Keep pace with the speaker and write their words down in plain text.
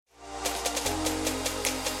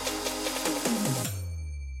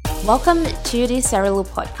Welcome to the Sarah Low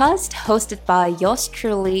podcast, hosted by yours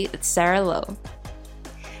truly, Sarah Low.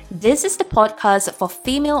 This is the podcast for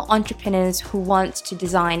female entrepreneurs who want to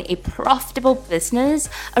design a profitable business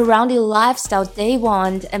around the lifestyle they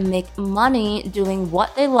want and make money doing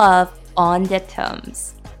what they love on their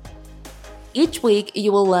terms. Each week,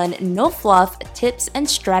 you will learn no fluff tips and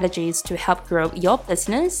strategies to help grow your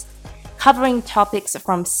business, covering topics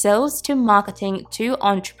from sales to marketing to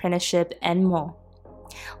entrepreneurship and more.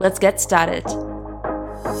 Let's get started.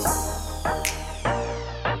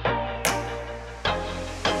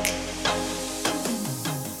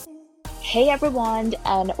 Hey everyone,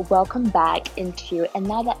 and welcome back into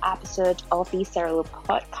another episode of the Sarah Low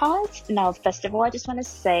podcast. Now, first of all, I just want to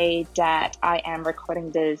say that I am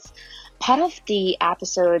recording this part of the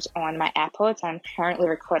episode on my AirPods. I'm currently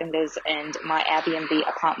recording this in my Airbnb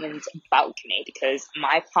apartment balcony because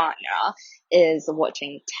my partner is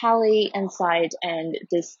watching telly inside, and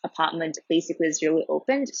this apartment basically is really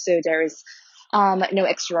open, so there is no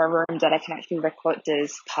extra room that I can actually record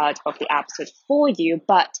this part of the episode for you.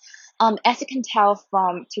 But as you can tell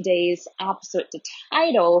from today's episode, the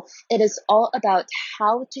title, it is all about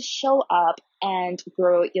how to show up and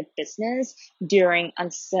grow your business during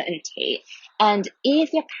uncertainty. And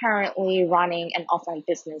if you're currently running an offline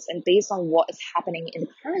business and based on what is happening in the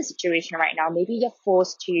current situation right now, maybe you're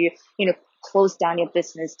forced to, close down your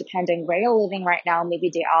business depending where you're living right now. Maybe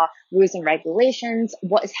there are rules and regulations.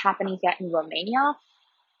 What is happening here in Romania?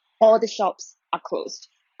 All the shops are closed.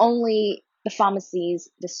 Only the pharmacies,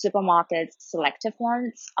 the supermarkets, selective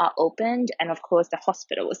ones are opened, and of course the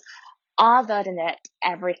hospitals. Other than that,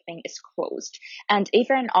 everything is closed. And if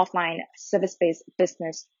you're an offline service-based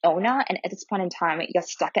business owner, and at this point in time, you're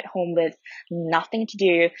stuck at home with nothing to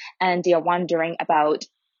do, and you're wondering about,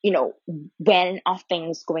 when are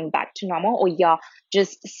things going back to normal, or you're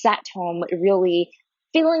just sat home really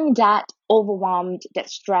feeling that overwhelmed, that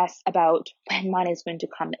stress about when money is going to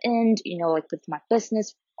come in, like with my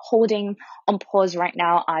business holding on pause right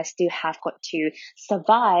now, I still have got to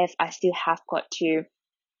survive. I still have got to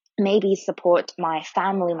maybe support my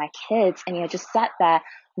family, my kids, and just sat there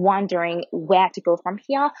wondering where to go from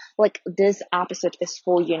here. Like, this episode is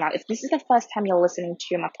for you. Now, if this is the first time you're listening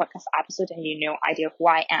to my podcast episode and you have no idea who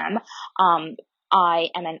I am, I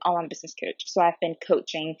am an online business coach. So I've been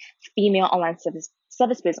coaching female online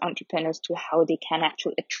service-based entrepreneurs to how they can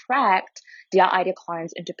actually attract their ideal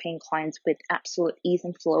clients into paying clients with absolute ease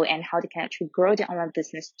and flow, and how they can actually grow their online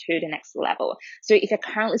business to the next level. So if you're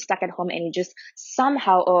currently stuck at home and you just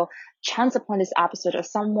somehow or chance upon this episode, or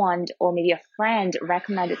someone or maybe a friend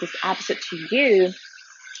recommended this episode to you,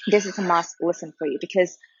 this is a must listen for you,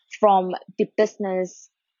 because from the business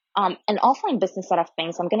an offline business side of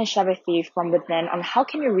things, I'm going to share with you from within on how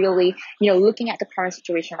can you really, looking at the current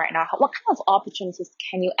situation right now, what kind of opportunities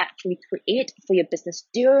can you actually create for your business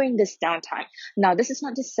during this downtime? Now, this is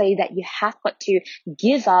not to say that you have got to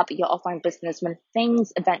give up your offline business when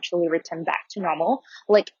things eventually return back to normal.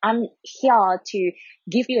 Like, I'm here to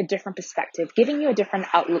give you a different perspective, giving you a different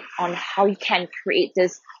outlook on how you can create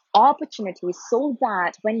this opportunities so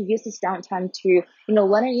that when you use this downtime to,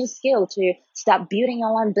 learn a new skill, to start building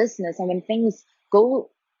your own business, and when things go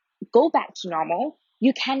back to normal,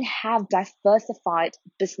 you can have diversified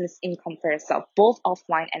business income for yourself, both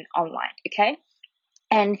offline and online, okay?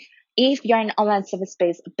 And if you're an online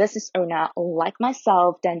service-based business owner like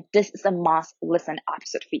myself, then this is a must listen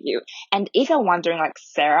episode for you. And if you're wondering, like,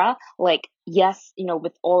 Sarah, yes,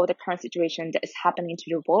 with all the current situation that is happening to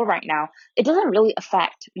the world right now, it doesn't really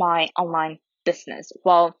affect my online business.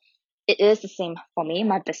 Well, it is the same for me,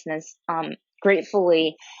 my business.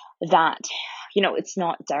 Gratefully that, it's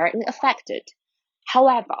not directly affected.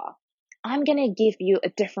 However, I'm going to give you a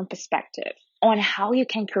different perspective on how you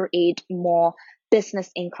can create more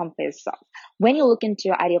business income for yourself. When you look into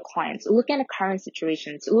your ideal clients, looking at the current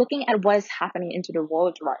situations, looking at what is happening into the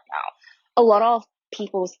world right now, a lot of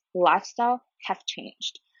people's lifestyle have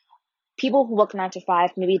changed. People who work 9 to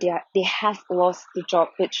 5, maybe they have lost the job,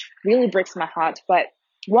 which really breaks my heart. But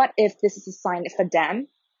what if this is a sign for them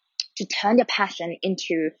to turn their passion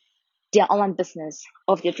into their online business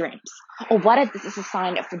of their dreams? Or what if this is a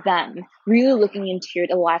sign for them really looking into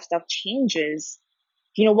the lifestyle changes,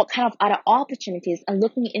 what kind of other opportunities, and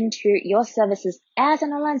looking into your services as an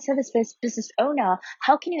online service-based business owner,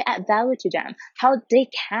 how can you add value to them? How they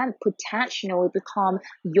can potentially become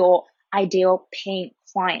your ideal paying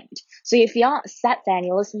client. So if you're sat there and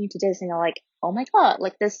you're listening to this and you're like, oh my God,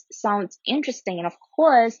 this sounds interesting. And of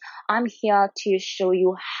course, I'm here to show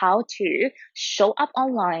you how to show up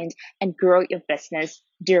online and grow your business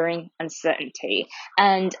during uncertainty.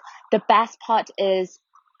 And the best part is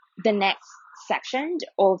the next section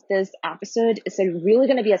of this episode is really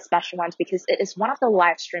going to be a special one because it is one of the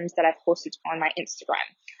live streams that I've hosted on my Instagram.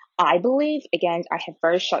 I believe, again, I have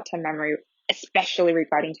very short-term memory, especially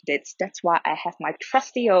regarding to dates. That's why I have my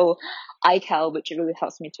trusty old iCal, which really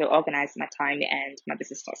helps me to organize my time and my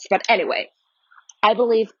business thoughts. But anyway, I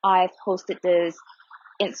believe I've hosted this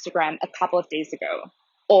Instagram a couple of days ago,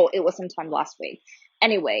 or it was sometime last week.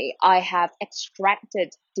 Anyway, I have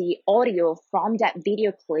extracted the audio from that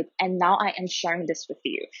video clip and now I am sharing this with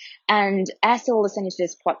you. And as you're listening to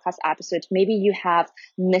this podcast episode, maybe you have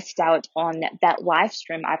missed out on that live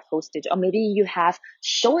stream I posted, or maybe you have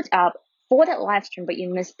showed up for that live stream, but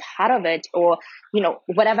you missed part of it, or,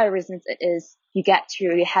 whatever reasons it is, you get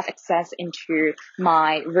to have access into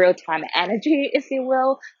my real-time energy, if you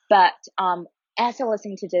will. But, as you're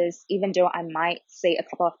listening to this, even though I might say a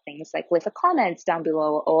couple of things like leave a comment down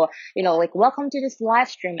below, or, like welcome to this live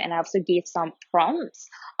stream, and I also gave some prompts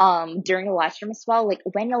during the live stream as well, like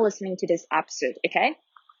when you're listening to this episode, okay,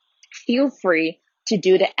 feel free to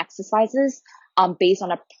do the exercises based on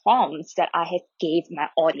the prompts that I have gave my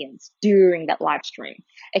audience during that live stream.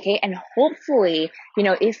 Okay. And hopefully,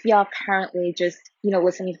 if you're currently just,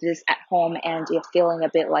 listening to this at home and you're feeling a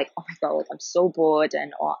bit like, oh my God, like I'm so bored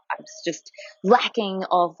or I'm just lacking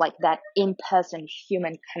of like that in-person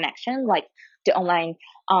human connection, like the online,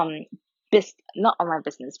 not online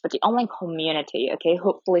business, but the online community. Okay.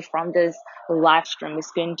 Hopefully from this live stream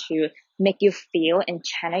is going to make you feel and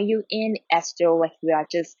channel you in as though like we are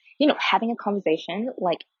just, having a conversation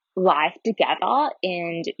like live together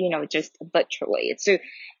and, just virtually. So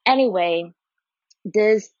anyway,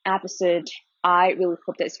 this episode, I really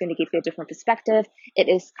hope that it's going to give you a different perspective. It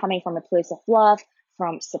is coming from a place of love,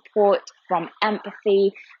 from support, from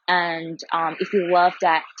empathy. And if you love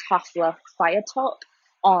that tough love fire talk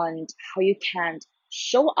on how you can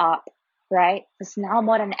show up, right? Because now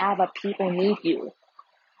more than ever, people need you.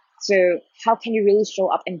 So how can you really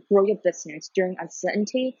show up and grow your business during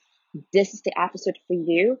uncertainty? This is the episode for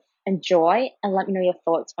you. Enjoy and let me know your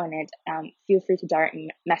thoughts on it. Feel free to direct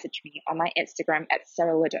message me on my Instagram at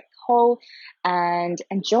sarahlu.co and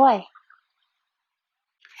enjoy.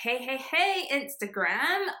 Hey,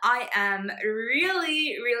 Instagram. I am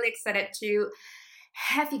really, really excited to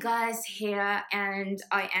have you guys here, and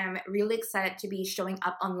I am really excited to be showing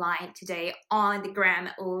up online today on the Gram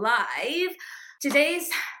Live. Today's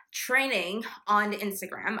training on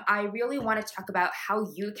Instagram, I really want to talk about how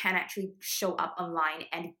you can actually show up online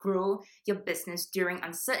and grow your business during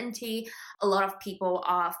uncertainty. A lot of people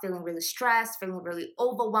are feeling really stressed, feeling really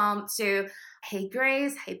overwhelmed. So, hey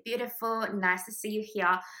Grace, hey beautiful, nice to see you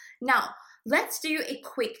here. Now, let's do a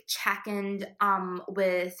quick check-in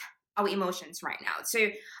with our emotions right now. So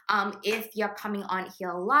if you're coming on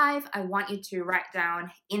here live, I want you to write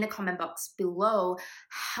down in the comment box below,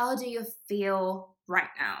 how do you feel right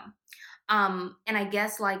now? And I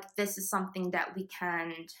guess like this is something that we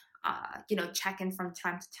can, check in from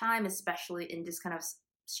time to time, especially in this kind of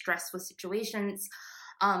stressful situations.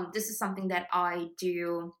 This is something that I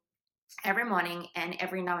do every morning and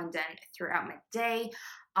every now and then throughout my day.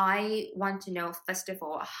 I want to know, first of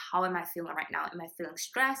all, how am I feeling right now? Am I feeling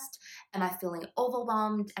stressed? Am I feeling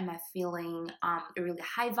overwhelmed? Am I feeling a really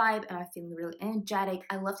high vibe? Am I feeling really energetic?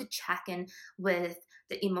 I love to check in with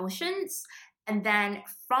the emotions. And then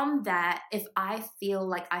from that, if I feel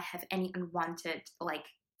like I have any unwanted, like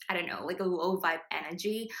a low vibe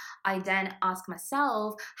energy, I then ask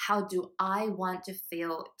myself, how do I want to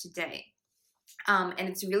feel today? And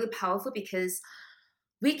it's really powerful because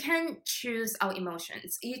we can choose our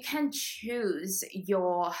emotions. You can choose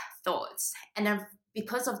your thoughts. And then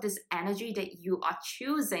because of this energy that you are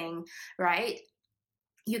choosing, right,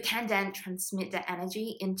 you can then transmit that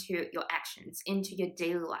energy into your actions, into your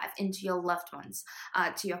daily life, into your loved ones,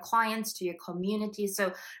 to your clients, to your community.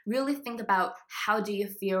 So really think about how do you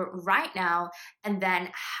feel right now, and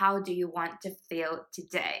then how do you want to feel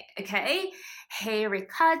today, okay? Hey,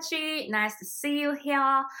 Rikachi, nice to see you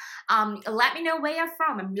here. Let me know where you're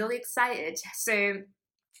from. I'm really excited. So,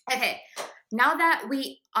 okay. Now that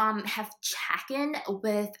we have check-in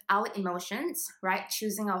with our emotions, right,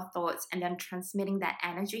 choosing our thoughts and then transmitting that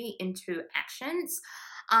energy into actions,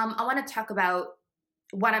 I want to talk about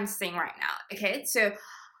what I'm seeing right now, okay? So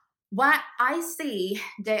what I see,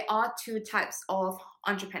 there are two types of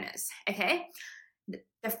entrepreneurs, okay?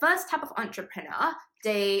 The first type of entrepreneur,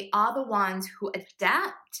 they are the ones who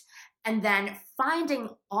adapt and then finding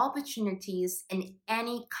opportunities in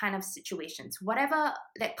any kind of situations. Whatever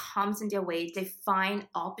that comes in their way, they find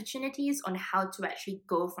opportunities on how to actually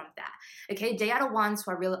go from that. Okay, they are the ones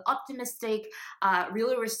who are really optimistic,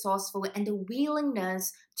 really resourceful, and the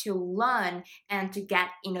willingness to learn and to get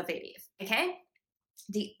innovative. Okay.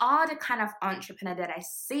 The other kind of entrepreneur that I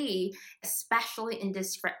see, especially in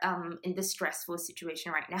this stressful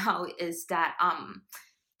situation right now, is that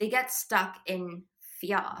they get stuck in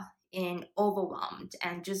fear, in overwhelmed,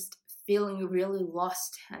 and just feeling really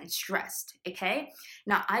lost and stressed. Okay,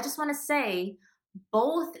 now I just want to say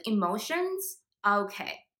both emotions are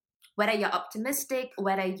okay. Whether you're optimistic,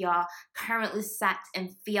 whether you're currently sat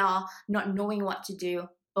in fear, not knowing what to do,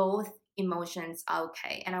 both emotions are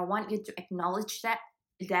okay. And I want you to acknowledge that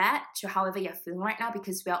to however you're feeling right now,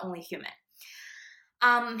 because we are only human.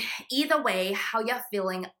 Either way, how you're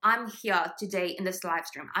feeling, I'm here today in this live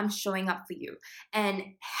stream. I'm showing up for you and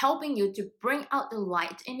helping you to bring out the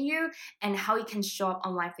light in you and how you can show up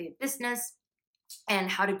online for your business and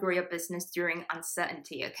how to grow your business during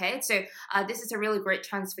uncertainty. Okay, so this is a really great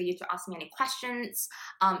chance for you to ask me any questions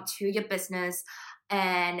to your business.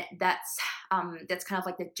 And that's kind of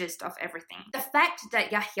like the gist of everything. The fact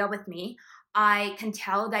that you're here with me, I can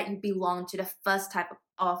tell that you belong to the first type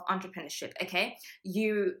of entrepreneurship. Okay,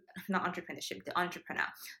 not entrepreneurship, the entrepreneur.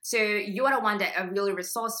 So you are the one that are really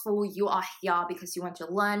resourceful. You are here because you want to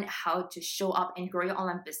learn how to show up and grow your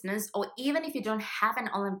online business. Or even if you don't have an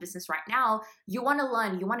online business right now, you want to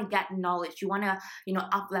learn, you want to get knowledge, you want to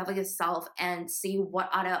up level yourself and see what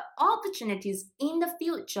other opportunities in the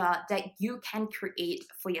future that you can create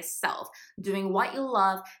for yourself, doing what you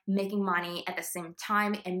love, making money at the same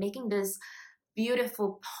time, and making this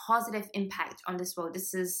beautiful positive impact on this world.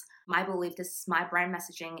 This is my belief, this is my brand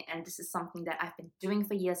messaging, and this is something that I've been doing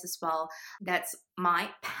for years as well. That's my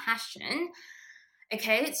passion.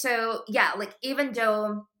 Okay, so yeah, like even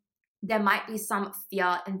though there might be some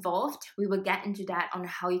fear involved, we will get into that on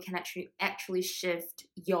how you can actually shift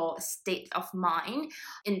your state of mind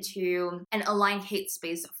into an aligned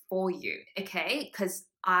headspace for you. Okay, because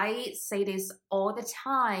I say this all the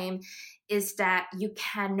time, is that you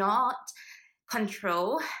cannot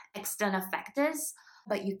control external factors,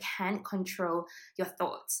 but you can control your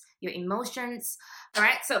thoughts, your emotions. All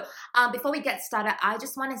right, so before we get started, I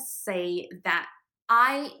just want to say that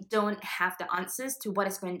I don't have the answers to what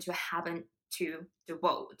is going to happen to the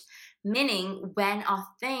world, meaning when are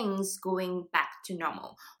things going back to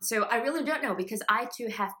normal. So I really don't know, because I too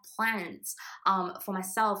have plans for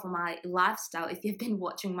myself, for my lifestyle. If you've been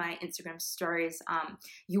watching my Instagram stories,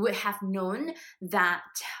 you would have known that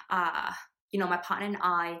my partner and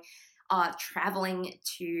I are traveling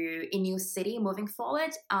to a new city moving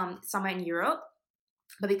forward, somewhere in Europe.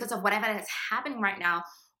 But because of whatever that's happening right now,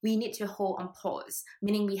 we need to hold on pause,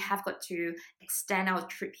 meaning we have got to extend our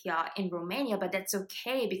trip here in Romania. But that's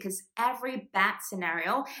okay, because every bad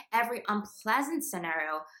scenario, every unpleasant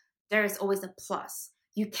scenario, there is always a plus.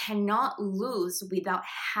 You cannot lose without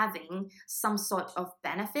having some sort of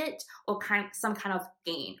benefit or some kind of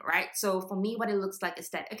gain, right? So for me, what it looks like is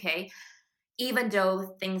that, okay, even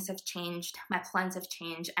though things have changed, my plans have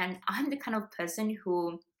changed, and I'm the kind of person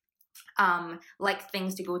who like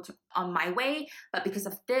things to go on my way, but because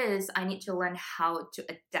of this, I need to learn how to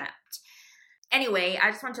adapt. Anyway,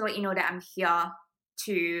 I just want to let you know that I'm here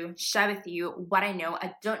to share with you what I know.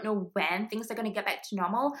 I don't know when things are going to get back to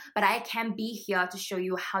normal, but I can be here to show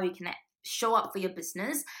you how you can show up for your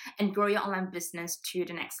business and grow your online business to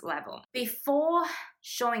the next level. Before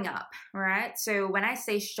showing up, right? So when I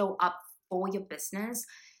say show up for your business,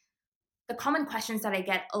 the common questions that I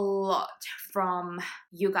get a lot from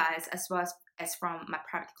you guys, as well as from my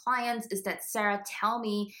private clients, is that, Sarah, tell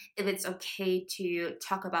me if it's okay to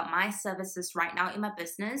talk about my services right now in my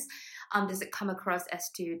business. Does it come across as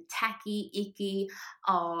too tacky, icky,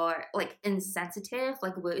 or like insensitive?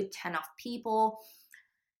 Like, will it turn off people?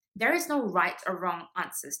 There is no right or wrong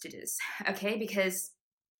answers to this, okay? Because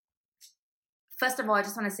first of all, I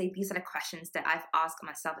just want to say these are the questions that I've asked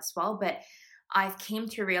myself as well, but I've came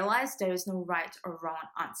to realize there is no right or wrong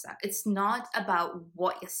answer. It's not about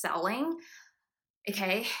what you're selling,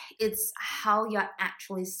 okay? It's how you're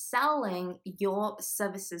actually selling your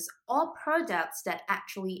services or products that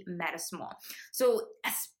actually matters more. So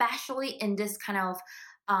especially in this kind of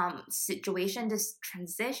situation, this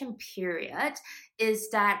transition period, is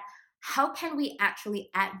that how can we actually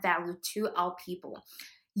add value to our people?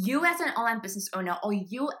 You as an online business owner, or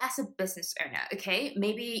you as a business owner, okay,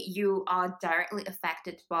 maybe you are directly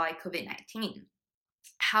affected by COVID-19.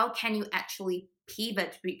 how can you actually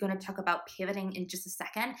pivot? We're going to talk about pivoting in just a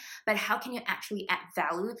second, but how can you actually add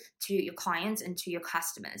value to your clients and to your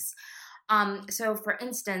customers? So for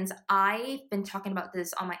instance, I've been talking about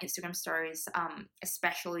this on my Instagram stories,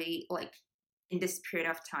 especially like in this period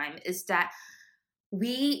of time, is that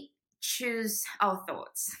we choose our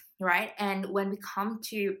thoughts, right? And when we come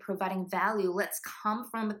to providing value, let's come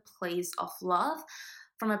from a place of love,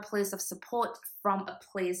 from a place of support, from a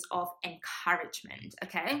place of encouragement,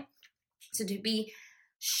 okay? So to be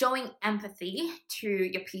showing empathy to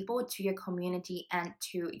your people, to your community, and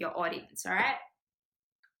to your audience, all right?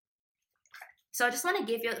 So I just want to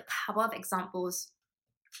give you a couple of examples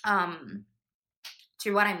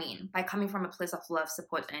to what I mean by coming from a place of love,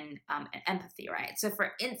 support, and empathy, right? So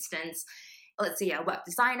for instance, let's say a web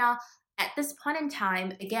designer. At this point in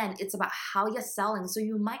time, again, it's about how you're selling. So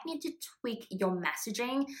you might need to tweak your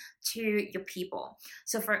messaging to your people.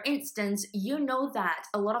 So for instance, you know that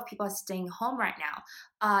a lot of people are staying home right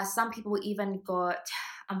now. Some people even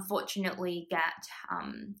unfortunately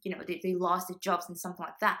they lost their jobs and something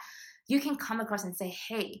like that. You can come across and say,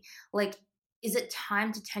 hey, like, is it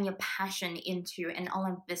time to turn your passion into an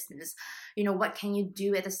online business? What can you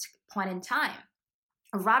do at this point in time?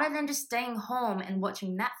 Rather than just staying home and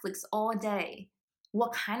watching Netflix all day,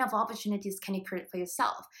 what kind of opportunities can you create for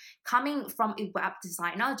yourself? Coming from a web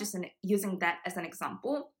designer, using that as an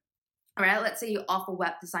example, all right, let's say you offer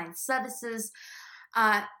web design services.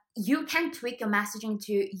 You can tweak your messaging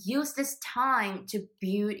to use this time to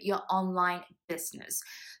build your online business.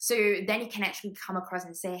 So then you can actually come across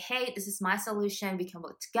and say, hey, this is my solution. We can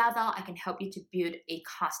work together. I can help you to build a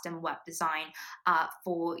custom web design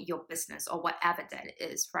for your business or whatever that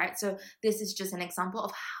is, right? So this is just an example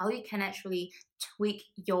of how you can actually tweak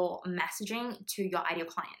your messaging to your ideal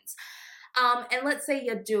clients. And let's say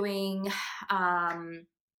you're doing...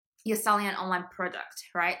 you're selling an online product,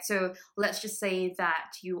 right? So let's just say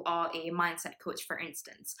that you are a mindset coach, for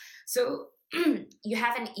instance. So you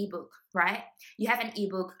have an ebook, right? You have an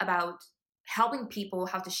ebook about helping people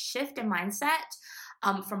how to shift their mindset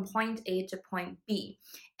from point A to point B.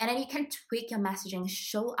 And then you can tweak your messaging,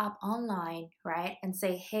 show up online, right? And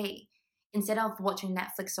say, hey, instead of watching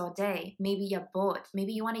Netflix all day, maybe you're bored.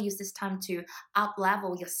 Maybe you want to use this time to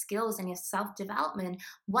up-level your skills and your self-development.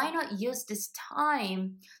 Why not use this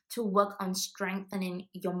time to work on strengthening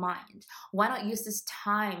your mind? Why not use this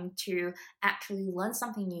time to actually learn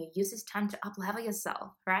something new? Use this time to up-level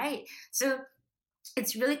yourself, right? So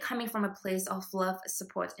it's really coming from a place of love,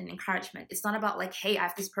 support, and encouragement. It's not about like, hey, I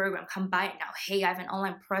have this program, come buy it now. Hey, I have an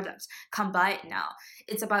online product, come buy it now.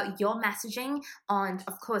 It's about your messaging. And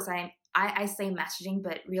of course, I say messaging,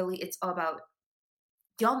 but really it's all about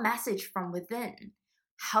your message from within.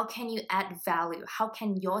 How can you add value? How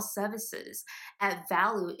can your services add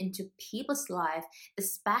value into people's life,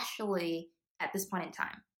 especially at this point in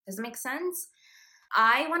time? Does it make sense?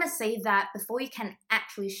 I want to say that before you can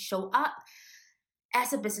actually show up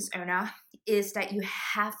as a business owner is that you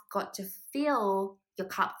have got to fill your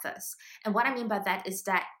cup first. And what I mean by that is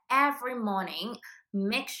that every morning,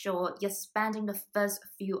 make sure you're spending the first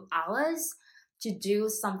few hours to do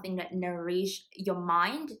something that nourish your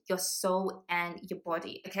mind, your soul, and your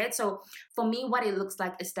body. Okay, so for me, what it looks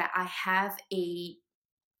like is that I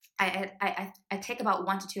take about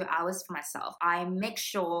 1 to 2 hours for myself. I make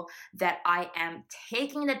sure that I am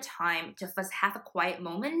taking the time to first have a quiet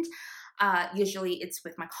moment. Usually it's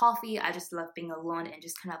with my coffee. I just love being alone and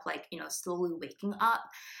just kind of like, slowly waking up.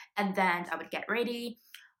 And then I would get ready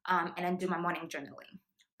and then do my morning journaling.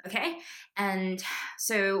 Okay. And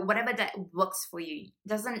so whatever that works for you,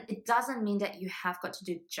 it doesn't mean that you have got to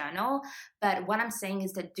do journal, but what I'm saying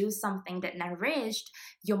is that do something that nourished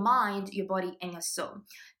your mind, your body, and your soul.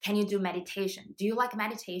 Can you do meditation? Do you like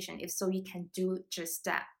meditation? If so, you can do just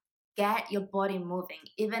that. Get your body moving,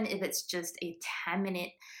 even if it's just a 10-minute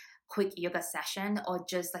quick yoga session or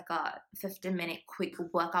just like a 15-minute quick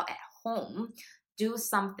workout at home. Do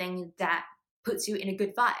something that puts you in a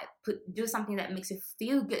good vibe. Do something that makes you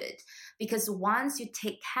feel good. Because once you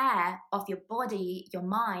take care of your body, your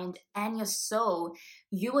mind, and your soul,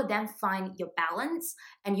 you will then find your balance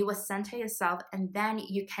and you will center yourself, and then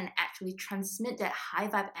you can actually transmit that high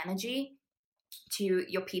vibe energy to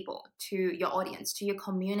your people, to your audience, to your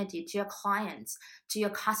community, to your clients, to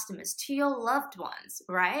your customers, to your loved ones,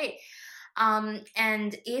 right?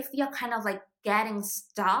 And if you're kind of like getting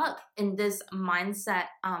stuck in this mindset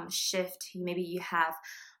shift, maybe you have,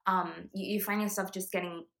 you find yourself just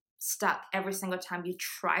getting stuck every single time you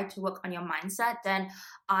try to work on your mindset, then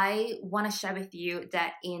I want to share with you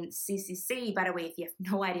that in CCC, by the way, if you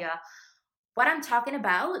have no idea what I'm talking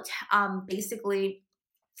about, basically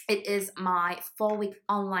It is my 4-week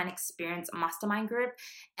online experience mastermind group,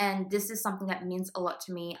 and this is something that means a lot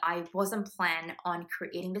to me. I wasn't planning on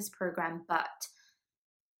creating this program, but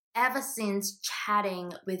ever since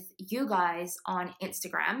chatting with you guys on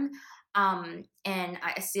Instagram, and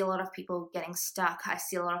I see a lot of people getting stuck. I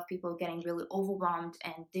see a lot of people getting really overwhelmed,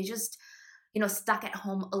 and they just, stuck at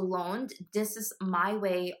home alone. This is my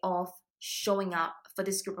way of showing up for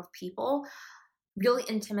this group of people. Really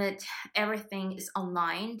intimate. Everything is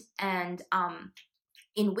online, and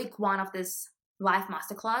in week 1 of this live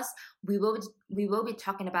masterclass, we will be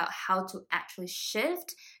talking about how to actually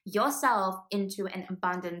shift yourself into an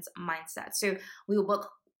abundance mindset. So we will work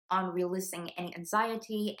on releasing any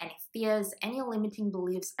anxiety, any fears, any limiting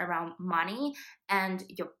beliefs around money and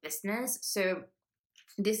your business. So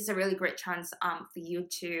this is a really great chance for you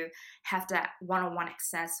to have that one-on-one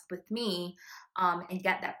access with me, and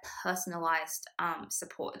get that personalized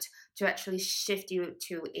support to actually shift you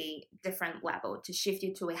to a different level, to shift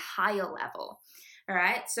you to a higher level. All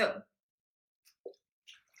right. So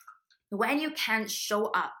when you can show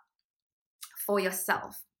up for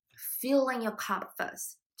yourself, filling your cup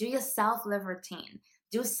first, do your self-love routine,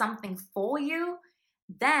 do something for you,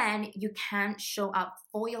 then you can show up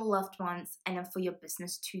for your loved ones and then for your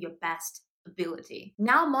business to your best ability.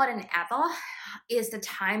 Now more than ever is the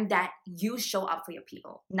time that you show up for your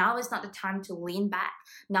people. Now is not the time to lean back.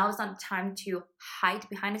 Now is not the time to hide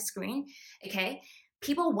behind the screen. Okay?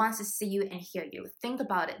 People want to see you and hear you. Think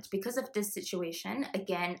about it. Because of this situation,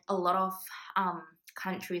 again, a lot of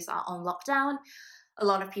countries are on lockdown. A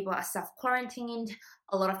lot of people are self-quarantined.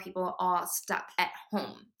 A lot of people are stuck at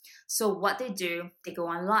home. So what they do, they go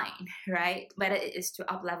online, right? Whether it is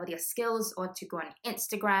to up-level their skills or to go on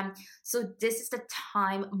Instagram. So this is the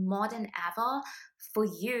time more than ever for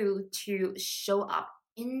you to show up,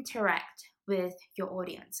 interact with your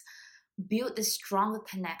audience, build the stronger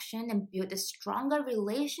connection and build the stronger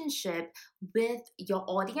relationship with your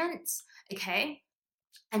audience, okay?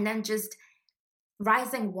 And then just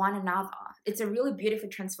rising one another. It's a really beautiful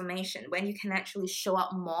transformation when you can actually show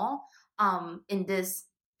up more in this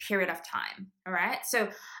period of time. All right. So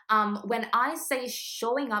when I say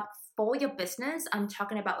showing up for your business, I'm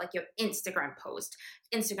talking about like your Instagram post,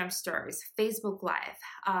 Instagram stories, Facebook Live,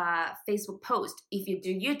 Facebook post. If you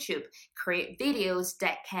do YouTube, create videos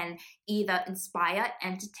that can either inspire,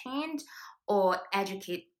 entertain, or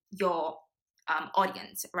educate your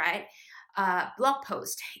audience, right? Blog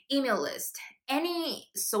post, email list, any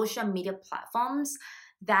social media platforms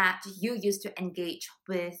that you use to engage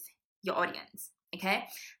with your audience. Okay,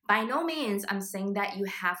 by no means I'm saying that you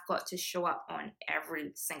have got to show up on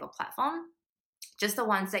every single platform, just the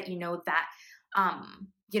ones that that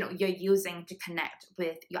you're using to connect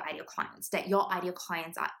with your ideal clients, that your ideal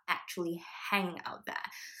clients are actually hanging out there.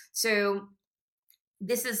 So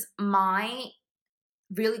this is my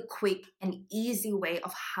really quick and easy way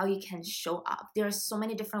of how you can show up. There are so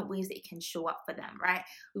many different ways that you can show up for them, right?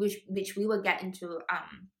 Which we will get into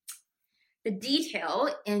the detail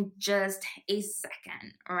in just a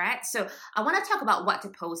second. All right. So I want to talk about what to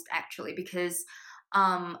post actually, because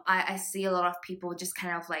I see a lot of people just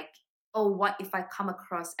kind of like, oh, what if I come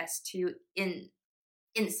across as too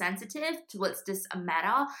insensitive towards this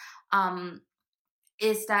matter?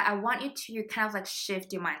 Is that I want you to kind of like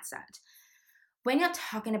shift your mindset. When you're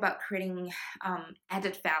talking about creating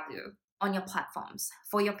added value on your platforms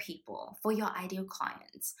for your people, for your ideal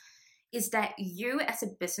clients, is that you as a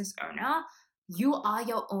business owner, you are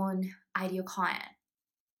your own ideal client.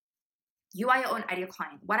 You are your own ideal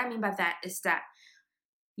client. What I mean by that is that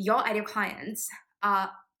your ideal clients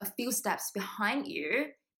are a few steps behind you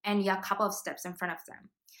and you're a couple of steps in front of them.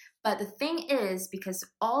 But the thing is, because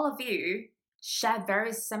all of you share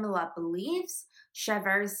very similar beliefs, share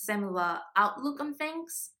very similar outlook on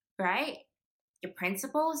things, right? Your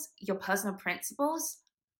principles, your personal principles.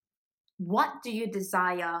 What do you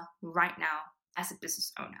desire right now as a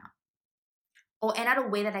business owner? Or another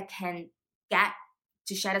way that I can get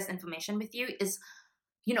to share this information with you is,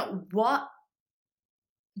 what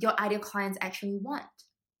your ideal clients actually want.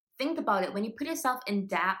 Think about it. When you put yourself in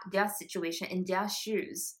their situation, in their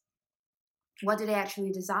shoes, what do they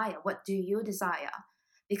actually desire? What do you desire?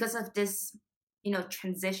 Because of this,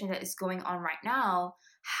 transition that is going on right now,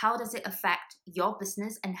 how does it affect your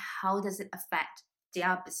business and how does it affect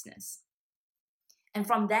their business? And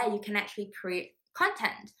from there, you can actually create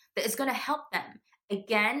content that is going to help them.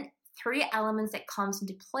 Again, 3 elements that comes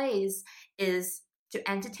into place is to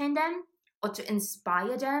entertain them, or to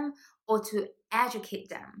inspire them, or to educate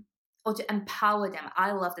them, or to empower them.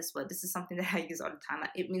 I love this word. This is something that I use all the time.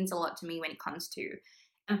 It means a lot to me when it comes to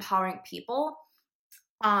empowering people.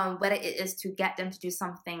 whether it is to get them to do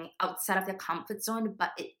something outside of their comfort zone,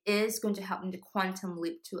 but it is going to help them to quantum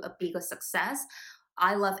leap to a bigger success.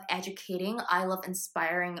 I love educating. I love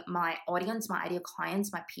inspiring my audience, my ideal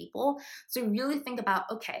clients, my people. So really think about,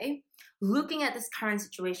 okay, looking at this current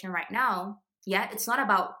situation right now, yeah, it's not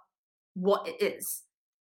about what it is.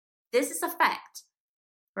 This is a fact,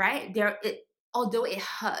 right? Although it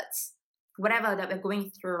hurts, whatever that we're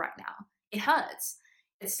going through right now, it hurts.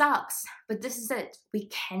 It sucks, but this is it. We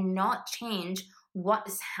cannot change what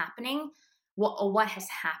is happening, what has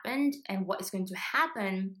happened, and what is going to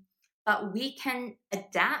happen, but we can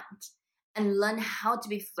adapt and learn how to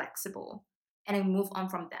be flexible and then move on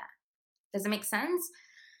from that. Does it make sense?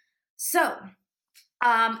 So,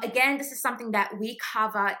 again, this is something that we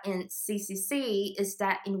cover in CCC, is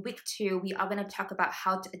that in week 2, we are going to talk about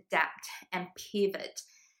how to adapt and pivot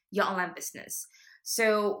your online business.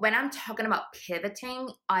 So when I'm talking about pivoting,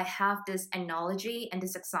 I have this analogy and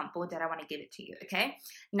this example that I want to give it to you, okay?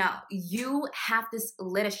 Now, you have this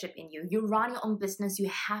leadership in you. You run your own business. You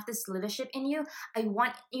have this leadership in you. I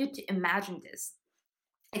want you to imagine this,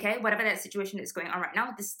 okay? Whatever that situation is going on right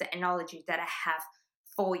now, this is the analogy that I have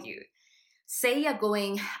for you. Say you're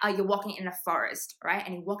walking in a forest, right?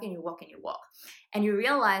 And you walk and you walk and you walk. And you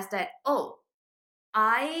realize that,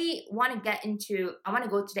 I want to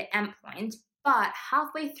go to the end point, but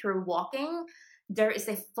halfway through walking, there is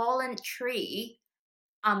a fallen tree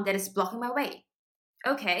that is blocking my way.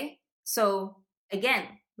 Okay, so again,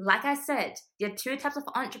 like I said, there are 2 types of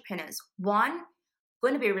entrepreneurs. One,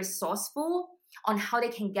 going to be resourceful on how they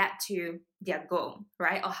can get to their goal,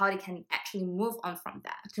 right? Or how they can actually move on from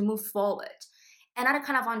that, to move forward. Another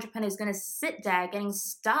kind of entrepreneur is going to sit there getting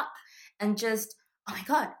stuck and just, oh my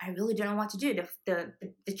God, I really don't know what to do.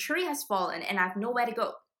 The tree has fallen and I have nowhere to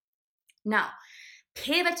go. Now,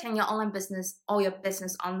 pivoting your online business or your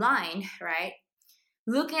business online, right?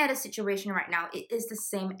 Looking at a situation right now, it is the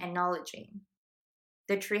same analogy.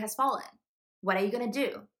 The tree has fallen. What are you going to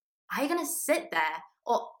do? Are you going to sit there,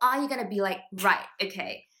 or are you going to be like, right,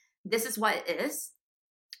 okay, this is what it is.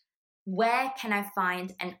 Where can I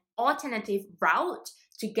find an alternative route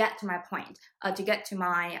to get to my point, to get to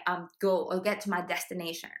my goal, or get to my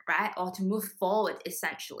destination, right? Or to move forward,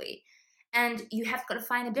 essentially. And you have got to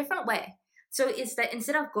find a different way. So it's that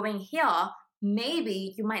instead of going here,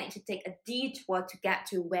 maybe you might need to take a detour to get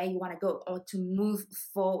to where you want to go, or to move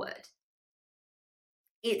forward.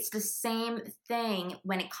 It's the same thing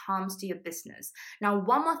when it comes to your business. Now,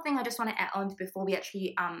 one more thing I just want to add on before we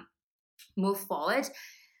actually move forward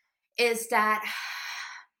is that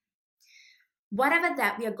whatever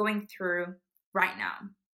that we are going through right now,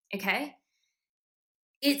 okay,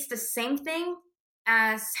 it's the same thing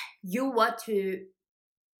as you were to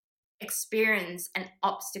experience an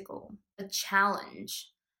obstacle, a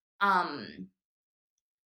challenge in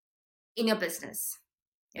your business,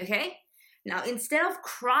 okay? Now, instead of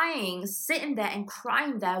crying, sitting there and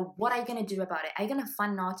crying there, what are you going to do about it? Are you going to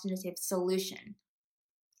find an alternative solution?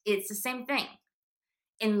 It's the same thing.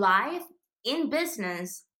 In life, in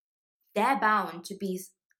business, they're bound to be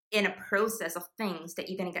in a process of things that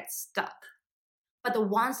you're going to get stuck. But the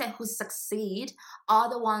ones who succeed are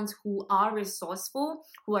the ones who are resourceful,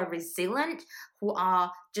 who are resilient, who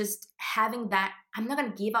are just having that, I'm not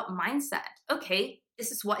going to give up mindset. Okay,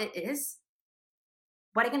 this is what it is.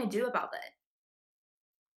 What are you going to do about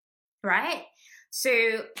it? Right?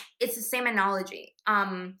 So it's the same analogy.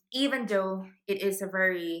 Even though it is a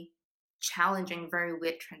very challenging, very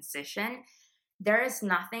weird transition, there is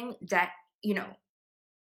nothing that, you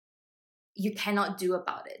cannot do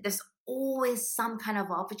about it. There's always some kind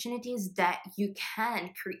of opportunities that you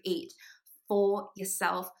can create for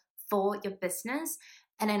yourself, for your business,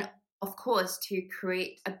 and then, of course, to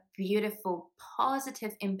create a beautiful,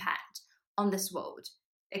 positive impact on this world.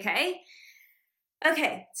 Okay,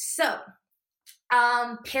 so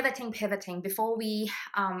pivoting, before we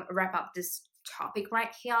wrap up this topic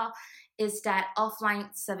right here, is that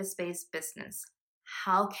offline service-based business.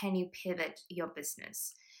 How can you pivot your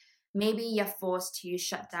business? Maybe you're forced to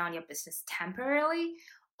shut down your business temporarily,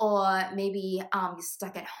 or maybe you're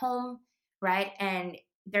stuck at home, right? And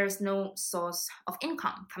there's no source of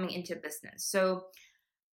income coming into your business. So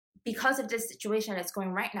because of this situation that's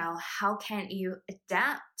going right now, how can you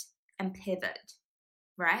adapt and pivot,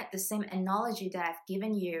 right? The same analogy that I've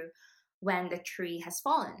given you when the tree has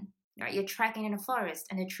fallen, right? You're trekking in a forest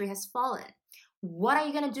and the tree has fallen. What are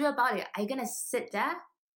you going to do about it? Are you going to sit there,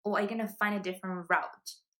 or are you going to find a different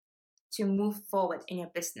route to move forward in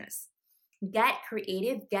your business? Get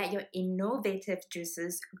creative, get your innovative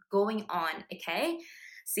juices going on, okay?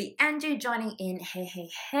 See Angie joining in.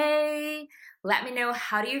 Hey. Let me know,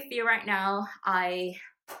 how do you feel right now? I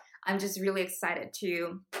I'm just really excited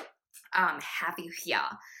to have you here.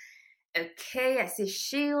 Okay, I see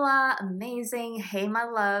Sheila, amazing. Hey, my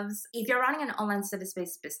loves. If you're running an online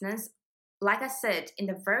service-based business, like I said in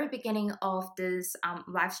the very beginning of this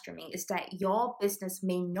live streaming, is that your business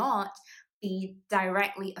may not be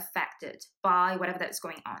directly affected by whatever that's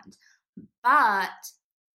going on. But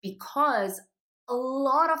because a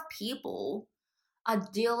lot of people are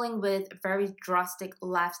dealing with very drastic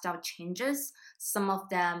lifestyle changes. Some of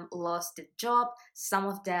them lost their job. Some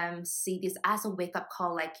of them see this as a wake-up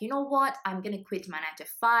call, like, you know what? I'm going to quit my 9 to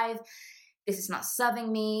 5. This is not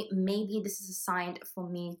serving me. Maybe this is a sign for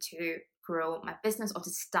me to grow my business or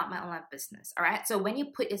to start my online business. All right. So when you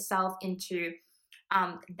put yourself into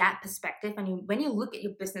that perspective, and when you look at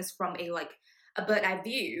your business from a bird eye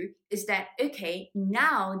view, is that, okay,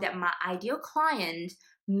 now that my ideal client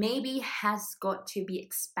maybe has got to be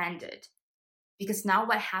expanded, because now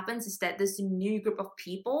what happens is that this new group of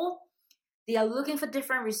people, they are looking for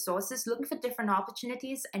different resources, looking for different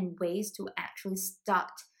opportunities and ways to actually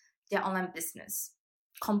start their online business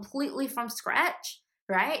completely from scratch,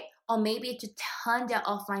 right? Or maybe to turn their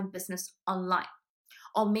offline business online,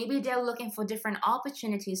 or maybe they're looking for different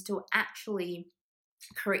opportunities to actually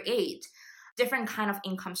create different kind of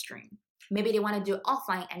income stream. Maybe they want to do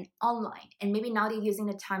offline and online, and maybe now they're using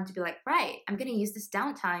the time to be like, right, I'm going to use this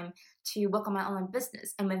downtime to work on my online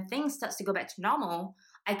business, and when things starts to go back to normal,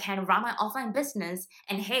 I can run my offline business,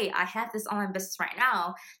 and hey, I have this online business right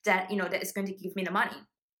now that that is going to give me the money,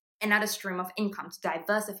 another stream of income to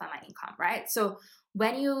diversify my income, right? So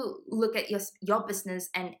when you look at your business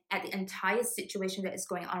and at the entire situation that is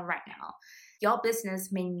going on right now, your business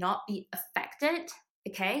may not be affected,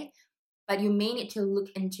 okay? But you may need to look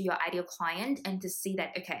into your ideal client and to see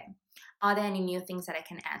that, okay, are there any new things that I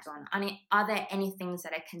can add on? Are there any things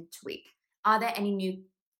that I can tweak? Are there any new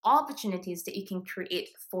opportunities that you can create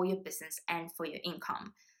for your business and for your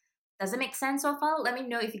income? Does it make sense so far? Let me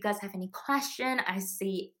know if you guys have any question. I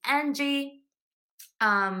see Angie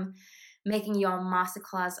making your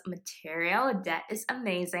masterclass material. That is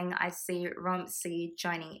amazing. I see Romsey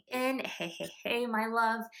joining in. Hey, my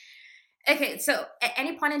love. Okay, so at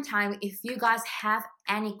any point in time, if you guys have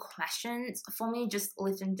any questions for me, just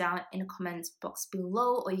leave them down in the comments box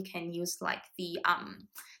below, or you can use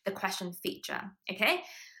the question feature. Okay,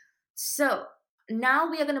 so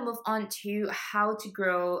now we are going to move on to how to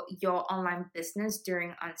grow your online business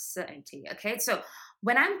during uncertainty. Okay, so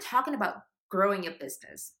when I'm talking about growing your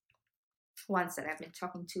business, one second, I've been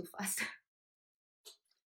talking too fast.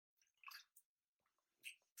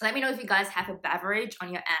 Let me know if you guys have a beverage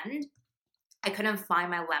on your end. I couldn't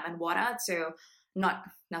find my lemon water, so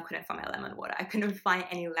couldn't find my lemon water. I couldn't find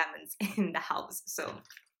any lemons in the house, so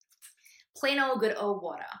plain old good old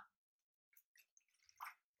water.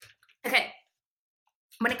 Okay,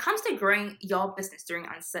 when it comes to growing your business during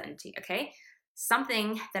uncertainty, okay,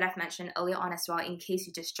 something that I've mentioned earlier on as well, in case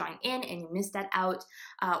you just joined in and you missed that out,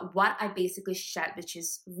 what I basically shared, which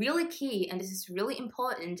is really key, and this is really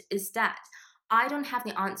important, is that I don't have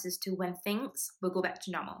the answers to when things will go back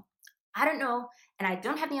to normal. I don't know, and I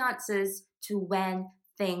don't have the answers to when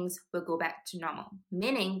things will go back to normal.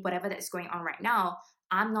 Meaning, whatever that's going on right now,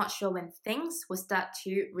 I'm not sure when things will start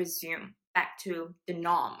to resume back to the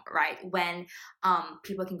norm, right? When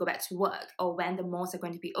people can go back to work, or when the malls are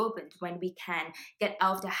going to be opened, when we can get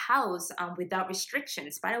out of the house without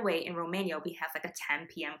restrictions. By the way, in Romania, we have like a 10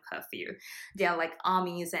 p.m. curfew. There are like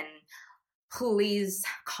armies and police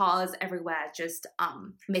cars everywhere, just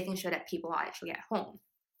making sure that people are actually at home.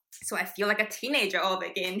 So I feel like a teenager all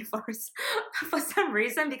again for some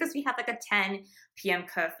reason, because we have like a 10 p.m.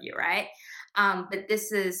 curfew, right? But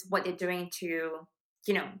this is what they're doing to,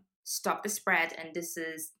 stop the spread. And this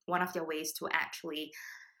is one of their ways to actually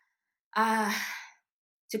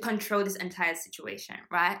to control this entire situation,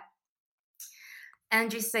 right?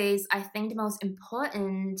 Angie says, I think the most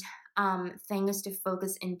important thing is to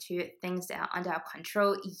focus into things that are under our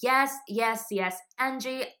control. Yes,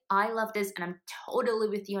 Angie, I love this, and I'm totally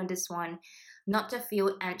with you on this one. Not to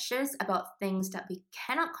feel anxious about things that we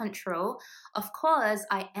cannot control. Of course,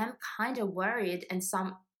 I am kind of worried, and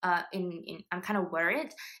I'm kind of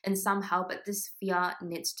worried and somehow, but this fear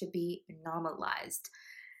needs to be normalized.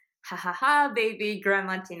 Ha ha ha, baby,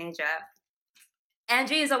 grandma teenager.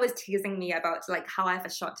 Angie is always teasing me about like how I have a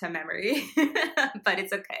short-term memory, but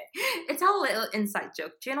it's okay. It's a little inside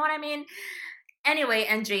joke. Do you know what I mean? Anyway,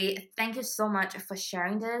 Angie, thank you so much for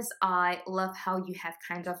sharing this. I love how you have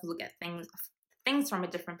kind of looked at things from a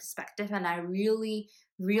different perspective, and I really,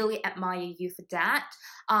 really admire you for that.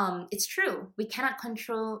 It's true. We cannot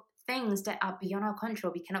control things that are beyond our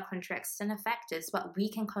control. We cannot control external factors, but we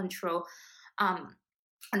can control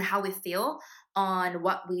on how we feel, on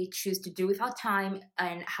what we choose to do with our time,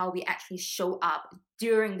 and how we actually show up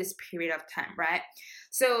during this period of time, right?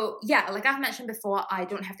 So yeah, like I've mentioned before, I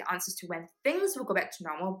don't have the answers to when things will go back to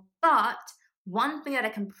normal, but one thing that I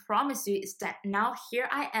can promise you is that now here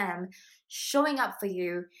I am showing up for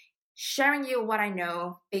you, sharing you what I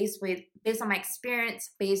know based on my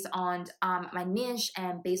experience, based on my niche,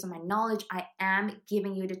 and based on my knowledge. I am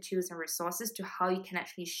giving you the tools and resources to how you can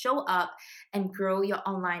actually show up and grow your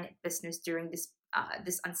online business during this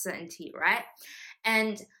uncertainty, right?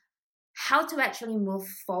 And how to actually move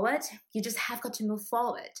forward. You just have got to move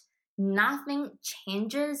forward. Nothing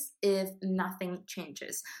changes if nothing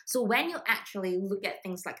changes. So when you actually look at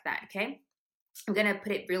things like that, okay, I'm gonna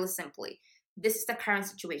put it really simply. This is the current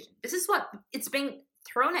situation. This is what it's being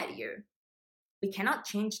thrown at you. We cannot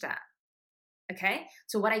change that. Okay?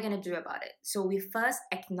 So what are you going to do about it? So we first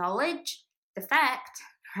acknowledge the fact,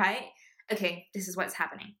 right? Okay, this is what's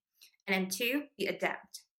happening. And then 2, you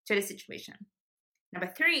adapt to the situation.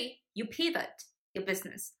 Number 3, you pivot your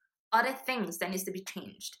business. Other things that needs to be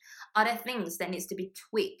changed. Other things that needs to be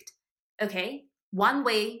tweaked. Okay? One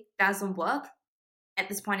way doesn't work at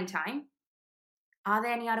this point in time. Are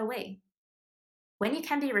there any other way? When you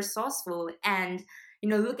can be resourceful and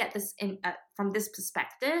look at this from this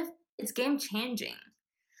perspective, it's game changing.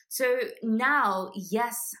 So now,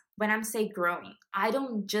 yes, when I'm saying growing, I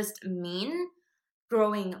don't just mean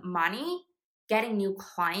growing money, getting new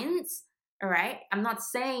clients. All right, I'm not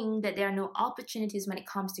saying that there are no opportunities when it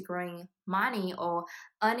comes to growing money or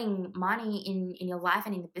earning money in your life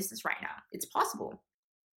and in the business right now. It's possible.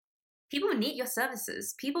 People need your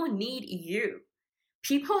services. People need you.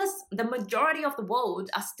 The majority of the world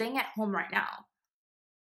are staying at home right now.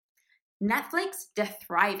 Netflix, they're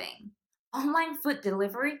thriving. Online food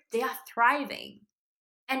delivery, they are thriving.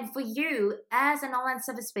 And for you, as an online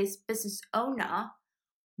service-based business owner,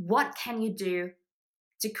 what can you do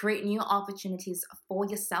to create new opportunities for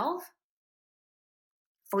yourself,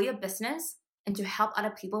 for your business, and to help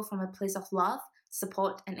other people from a place of love,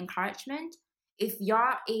 support, and encouragement? If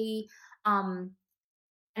you're an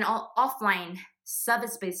offline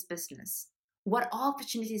service-based business, what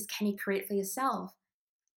opportunities can you create for yourself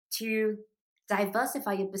to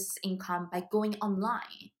diversify your business income by going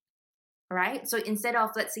online, right? So instead of,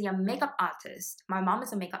 let's say, a makeup artist, my mom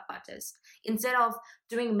is a makeup artist, instead of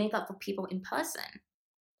doing makeup for people in person,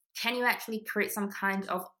 can you actually create some kind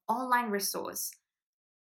of online resource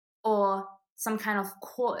or some kind of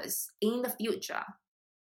course in the future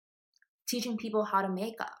teaching people how to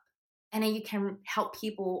make up? And then you can help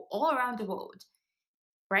people all around the world,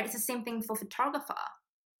 right? It's the same thing for photographer.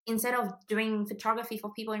 Instead of doing photography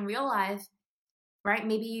for people in real life, right?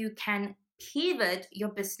 Maybe you can pivot your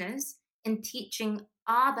business in teaching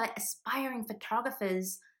other aspiring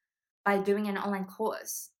photographers by doing an online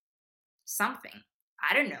course. Something.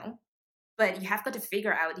 I don't know. But you have got to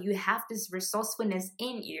figure out, you have this resourcefulness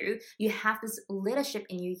in you. You have this leadership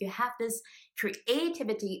in you. You have this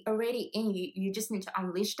creativity already in you. You just need to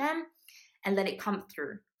unleash them and let it come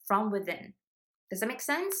through from within. Does that make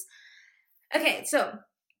sense? Okay, so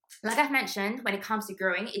like I've mentioned, when it comes to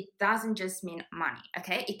growing, it doesn't just mean money,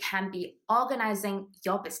 okay? It can be organizing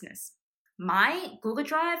your business. My Google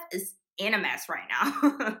Drive is in a mess right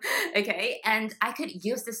now, okay? And I could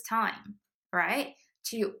use this time, right,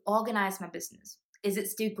 to organize my business. Is it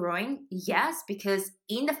still growing? Yes, because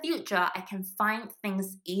in the future, I can find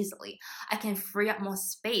things easily. I can free up more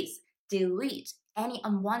space, delete any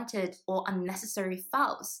unwanted or unnecessary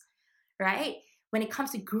files, right? When it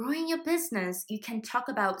comes to growing your business, you can talk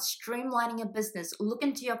about streamlining your business. Look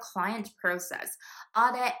into your client process.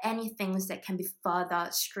 Are there any things that can be further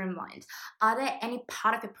streamlined? Are there any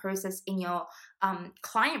part of the process in your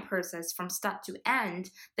client process from start to end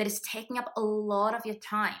that is taking up a lot of your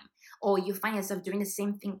time? Or you find yourself doing the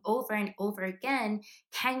same thing over and over again?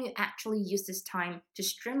 Can you actually use this time to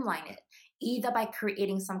streamline it? Either by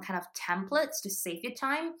creating some kind of templates to save your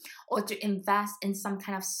time or to invest in some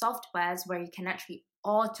kind of softwares where you can actually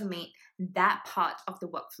automate that part of the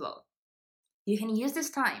workflow. You can use this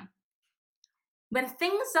time. When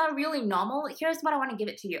things are really normal, here's what I want to give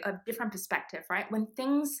it to you, a different perspective, right?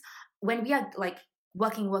 When we are like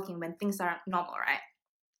working, when things are normal, right?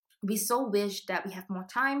 We so wish that we have more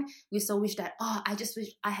time. We so wish that, I just wish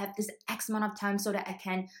I have this X amount of time so that I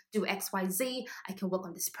can do X, Y, Z. I can work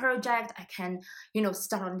on this project. I can,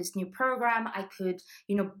 start on this new program. I could,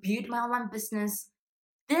 build my online business.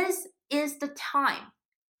 This is the time.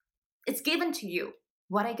 It's given to you.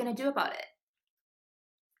 What are you going to do about it?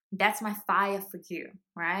 That's my fire for you,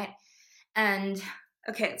 right? And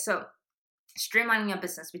okay, so streamlining your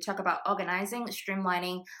business. We talk about organizing,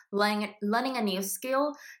 streamlining, learning a new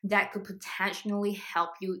skill that could potentially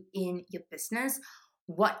help you in your business.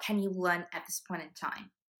 What can you learn at this point in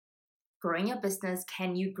time? Growing your business,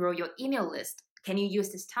 can you grow your email list? Can you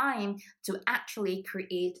use this time to actually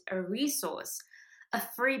create a resource, a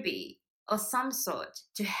freebie, or some sort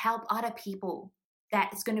to help other people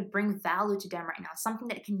that is going to bring value to them right now? Something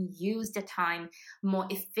that can use the time more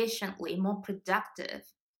efficiently, more productive.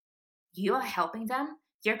 You're helping them,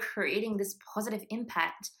 you're creating this positive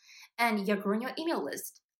impact, and you're growing your email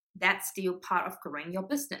list. That's still part of growing your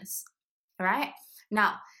business. All right.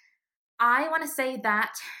 Now, I want to say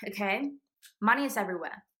that, okay, money is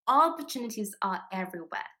everywhere. Opportunities are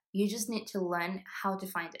everywhere. You just need to learn how to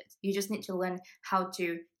find it. You just need to learn how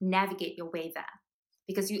to navigate your way there.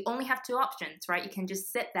 Because you only have two options, right? You can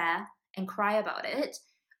just sit there and cry about it,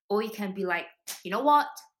 or you can be like, you know what?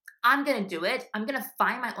 I'm going to do it. I'm going to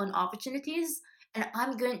find my own opportunities, and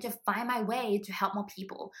I'm going to find my way to help more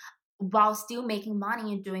people while still making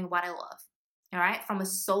money and doing what I love. All right, from a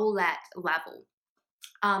soul-led level.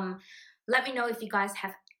 Let me know if you guys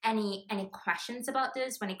have any questions about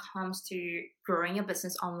this when it comes to growing your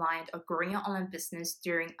business online or growing your online business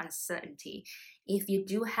during uncertainty. If you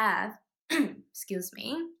do have, excuse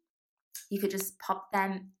me, you could just pop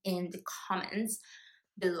them in the comments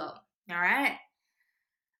below. All right.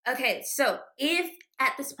 Okay, so if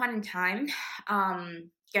at this point in time,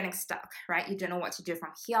 getting stuck, right? You don't know what to do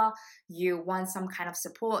from here. You want some kind of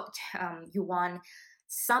support. You want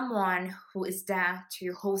someone who is there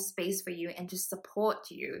to hold space for you and to support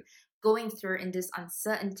you going through in this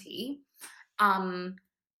uncertainty.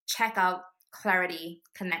 Check out Clarity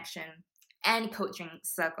Connection and Coaching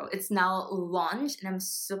Circle. It's now launched, and I'm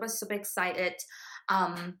super excited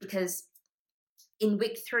because in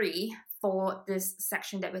week 3 for this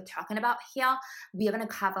section that we're talking about here, we are going to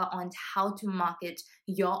cover on how to market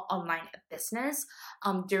your online business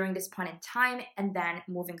during this point in time, and then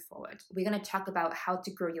moving forward. We're going to talk about how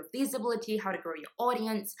to grow your visibility, how to grow your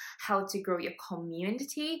audience, how to grow your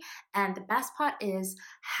community, and the best part is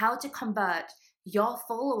how to convert your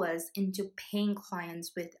followers into paying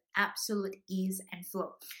clients with absolute ease and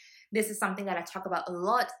flow. This is something that I talk about a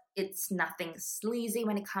lot. It's nothing sleazy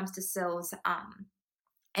when it comes to sales.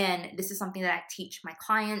 And this is something that I teach my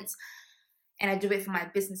clients, and I do it for my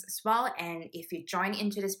business as well. And if you join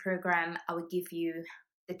into this program, I will give you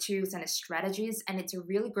the tools and the strategies. And it's a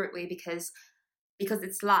really great way because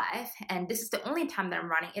it's live, and this is the only time that I'm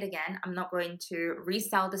running it again. I'm not going to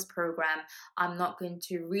resell this program. I'm not going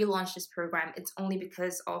to relaunch this program. It's only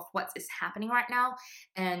because of what is happening right now.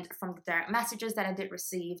 And from the direct messages that I did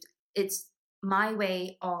receive, it's my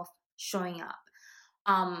way of showing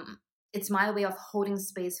up. It's my way of holding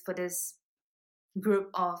space for this group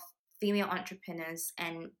of female entrepreneurs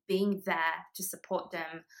and being there to support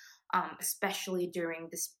them, especially during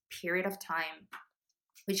this period of time,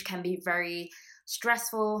 which can be very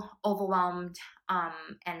stressful, overwhelmed,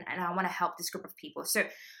 and I want to help this group of people. So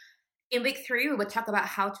in week 3, we will talk about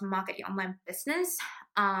how to market your online business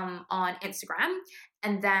on Instagram.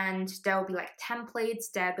 And then there will be like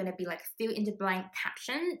templates. There are going to be like fill in the blank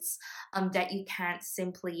captions that you can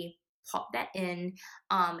simply pop that in,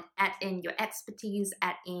 add in your expertise,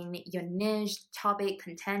 add in your niche, topic,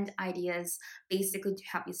 content ideas, basically to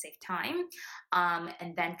help you save time,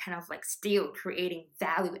 and then kind of like still creating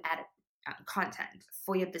value-added content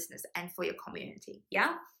for your business and for your community,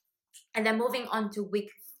 yeah? And then moving on to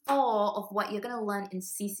week 4 of what you're going to learn in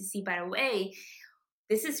CCC, by the way,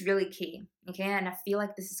 this is really key, okay? And I feel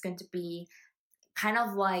like this is going to be kind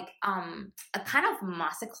of like a kind of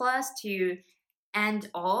masterclass to end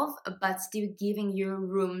off, but still giving you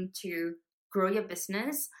room to grow your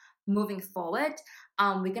business moving forward.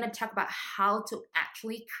 We're going to talk about how to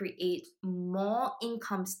actually create more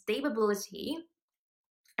income stability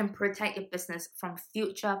and protect your business from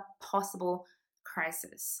future possible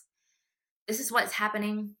crisis. This is what's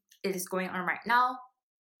happening. It is going on right now.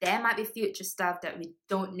 There might be future stuff that we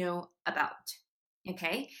don't know about,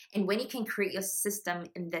 okay? And when you can create your system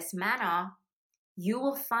in this manner, you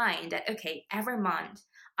will find that, okay, every month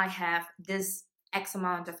I have this X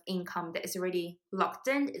amount of income that is already locked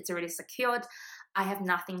in, it's already secured. I have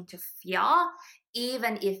nothing to fear,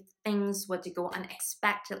 even if things were to go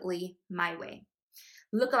unexpectedly my way.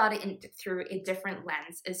 Look at it through a different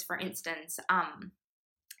lens. Is, for instance,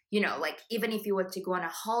 like even if you were to go on a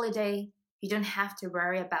holiday, you don't have to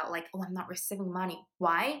worry about like, oh, I'm not receiving money.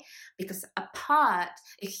 Why? Because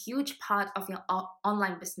a huge part of your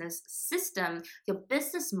online business system, your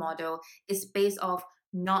business model is based off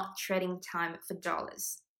not trading time for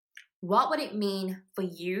dollars. What would it mean for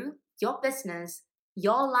you, your business,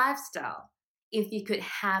 your lifestyle, if you could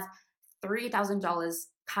have $3,000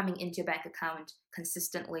 coming into your bank account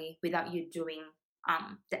consistently without you doing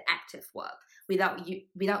the active work, without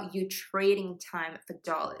you trading time for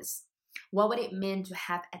dollars? What would it mean to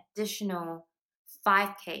have additional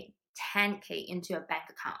 5K, 10K into your bank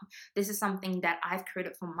account? This is something that I've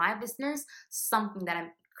created for my business, something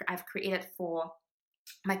that I've created for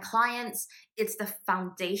my clients. It's the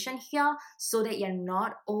foundation here so that you're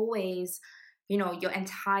not always, your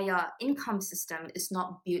entire income system is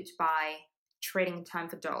not built by trading time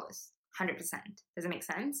for dollars. 100%. Does it make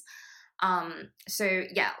sense? So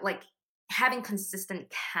yeah, like having consistent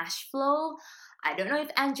cash flow. I don't know if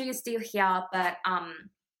Angie is still here, but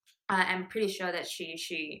I'm pretty sure that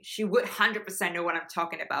she would 100% know what I'm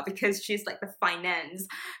talking about, because she's like the finance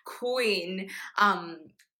queen on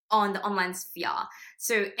the online sphere.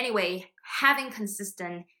 So anyway, having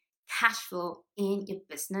consistent cash flow in your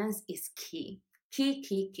business is key.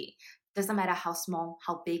 Key. Doesn't matter how small,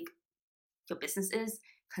 how big your business is,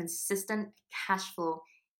 consistent cash flow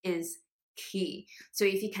is key. So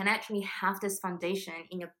if you can actually have this foundation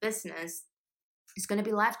in your business, it's going to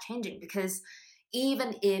be life-changing, because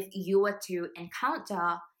even if you were to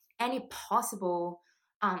encounter any possible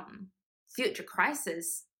future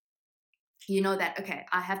crisis, you know that, okay,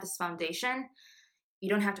 I have this foundation. You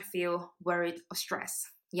don't have to feel worried or stressed.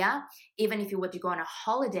 Yeah? Even if you were to go on a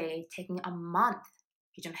holiday taking a month,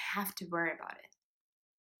 you don't have to worry about it.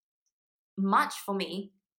 Much for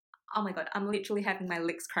me. Oh my God, I'm literally having my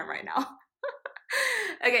legs cramp right now.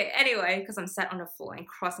 Okay, anyway, because I'm sat on the floor and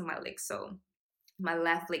crossing my legs, so my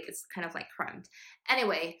left leg is kind of like cramped.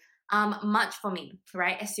 Anyway, much for me,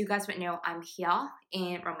 right? As you guys would know, I'm here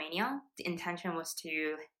in Romania. The intention was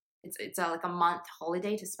to, it's like a month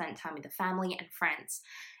holiday to spend time with the family and friends.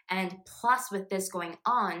 And plus with this going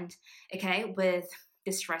on, okay, with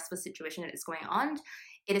this stressful situation that is going on,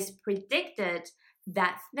 it is predicted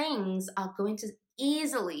that things are going to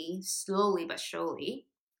easily, slowly but surely,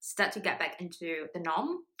 start to get back into the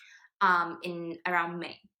norm in around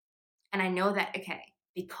May. And I know that, okay,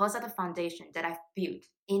 because of the foundation that I've built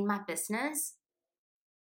in my business,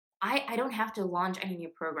 I don't have to launch any new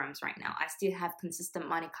programs right now. I still have consistent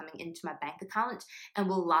money coming into my bank account and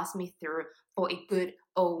will last me through for a good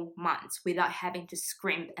old month without having to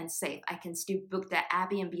scrimp and save. I can still book that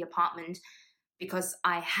Airbnb apartment because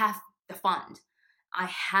I have the fund. I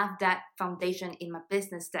have that foundation in my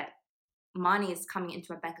business that money is coming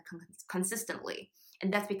into my bank account consistently.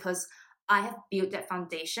 And that's because I have built that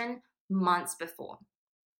foundation months before.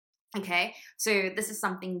 Okay, so this is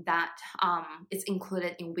something that is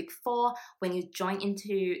included in week 4. When you join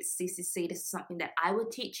into CCC, this is something that I will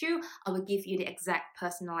teach you. I will give you the exact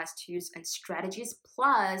personalized tools and strategies.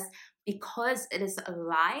 Plus, because it is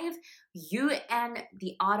live, you and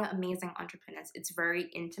the other amazing entrepreneurs, it's very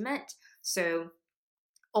intimate. So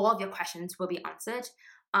all of your questions will be answered.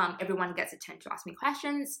 Everyone gets a turn to ask me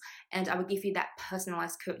questions, and I will give you that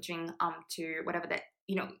personalized coaching to whatever that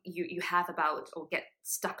you have about or get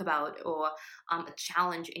stuck about, or a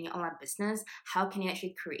challenge in your online business. How can you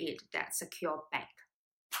actually create that secure bank?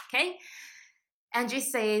 Okay. Angie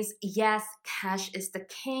says, yes, cash is the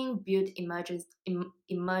king. Build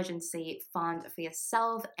emergency fund for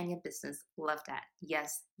yourself and your business. Love that.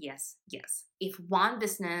 Yes. If one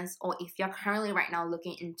business, or if you're currently right now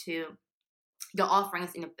looking into your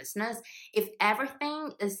offerings in your business, if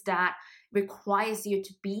everything is that requires you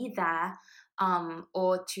to be there,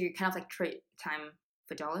 or to kind of like trade time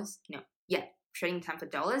for dollars, trading time for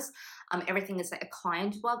dollars, everything is like a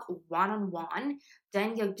client work, one-on-one,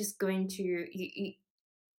 then you're just going to,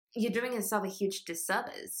 you're doing yourself a huge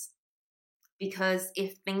disservice. Because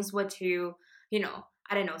if things were to,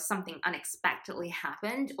 I don't know, something unexpectedly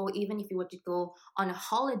happened, or even if you were to go on a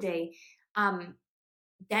holiday,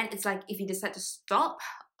 then it's like if you decide to stop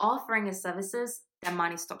offering your services, then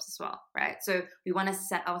money stops as well, right? So we want to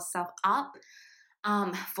set ourselves up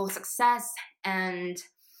for success, and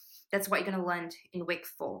that's what you're going to learn in week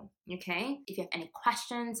 4, okay? If you have any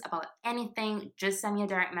questions about anything, just send me a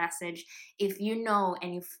direct message. If you know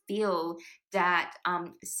and you feel that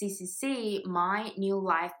CCC, my new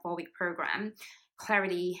live 4-week program,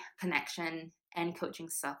 Clarity, Connection, and Coaching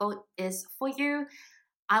Circle is for you,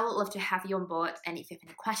 I would love to have you on board. And if you have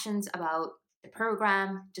any questions about the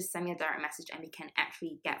program, just send me a direct message and we can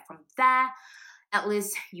actually get from there. At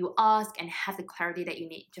least you ask and have the clarity that you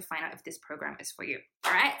need to find out if this program is for you.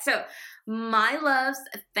 All right. So my loves,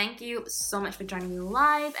 thank you so much for joining me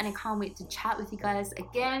live, and I can't wait to chat with you guys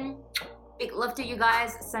again. Big love to you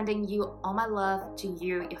guys. Sending you all my love to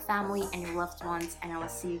you, your family, and your loved ones. And I will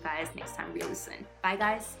see you guys next time really soon. Bye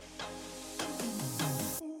guys.